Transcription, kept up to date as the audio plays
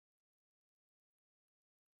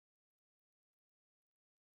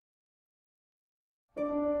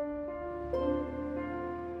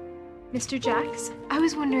Mr. Jacks, I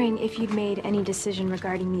was wondering if you'd made any decision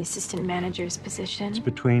regarding the assistant manager's position. It's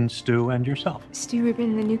between Stu and yourself. Stu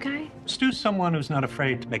Rubin, the new guy? Stu's someone who's not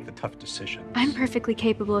afraid to make the tough decisions. I'm perfectly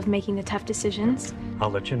capable of making the tough decisions.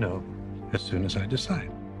 I'll let you know as soon as I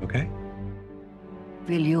decide, okay?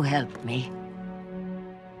 Will you help me?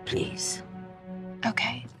 Please.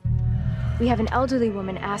 Okay. We have an elderly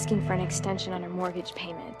woman asking for an extension on her mortgage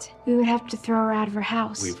payment. We would have to throw her out of her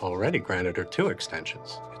house. We've already granted her 2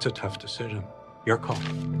 extensions. It's a tough decision. Your call.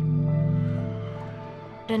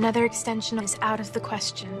 Another extension is out of the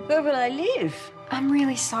question. Where will I live? I'm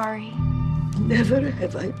really sorry. Never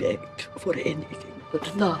have I begged for anything,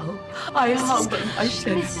 but now I humble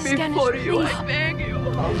myself Mrs. Dennis, before you. please. I beg you.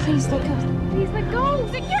 Please let go. Please let go.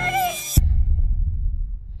 Security!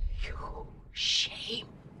 You shame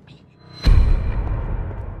me.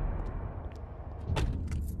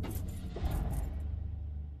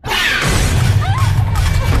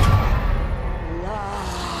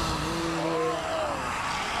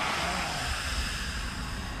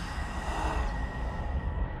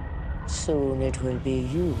 Soon it will be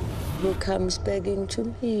you who comes begging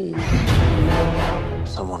to me.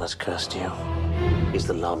 Someone has cursed you. He's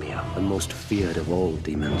the Lamia, the most feared of all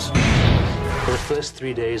demons. For the first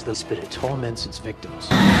 3 days, the spirit torments its victims.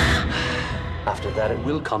 After that, it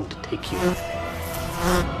will come to take you.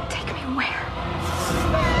 Take me where?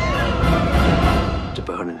 To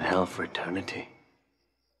burn in hell for eternity.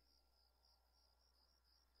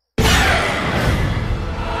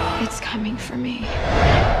 It's coming for me.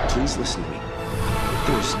 Please listen to me.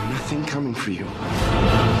 There's nothing coming for you.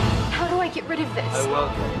 How do I get rid of this?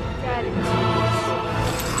 Welcome. Dad.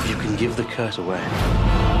 You can give the curse away.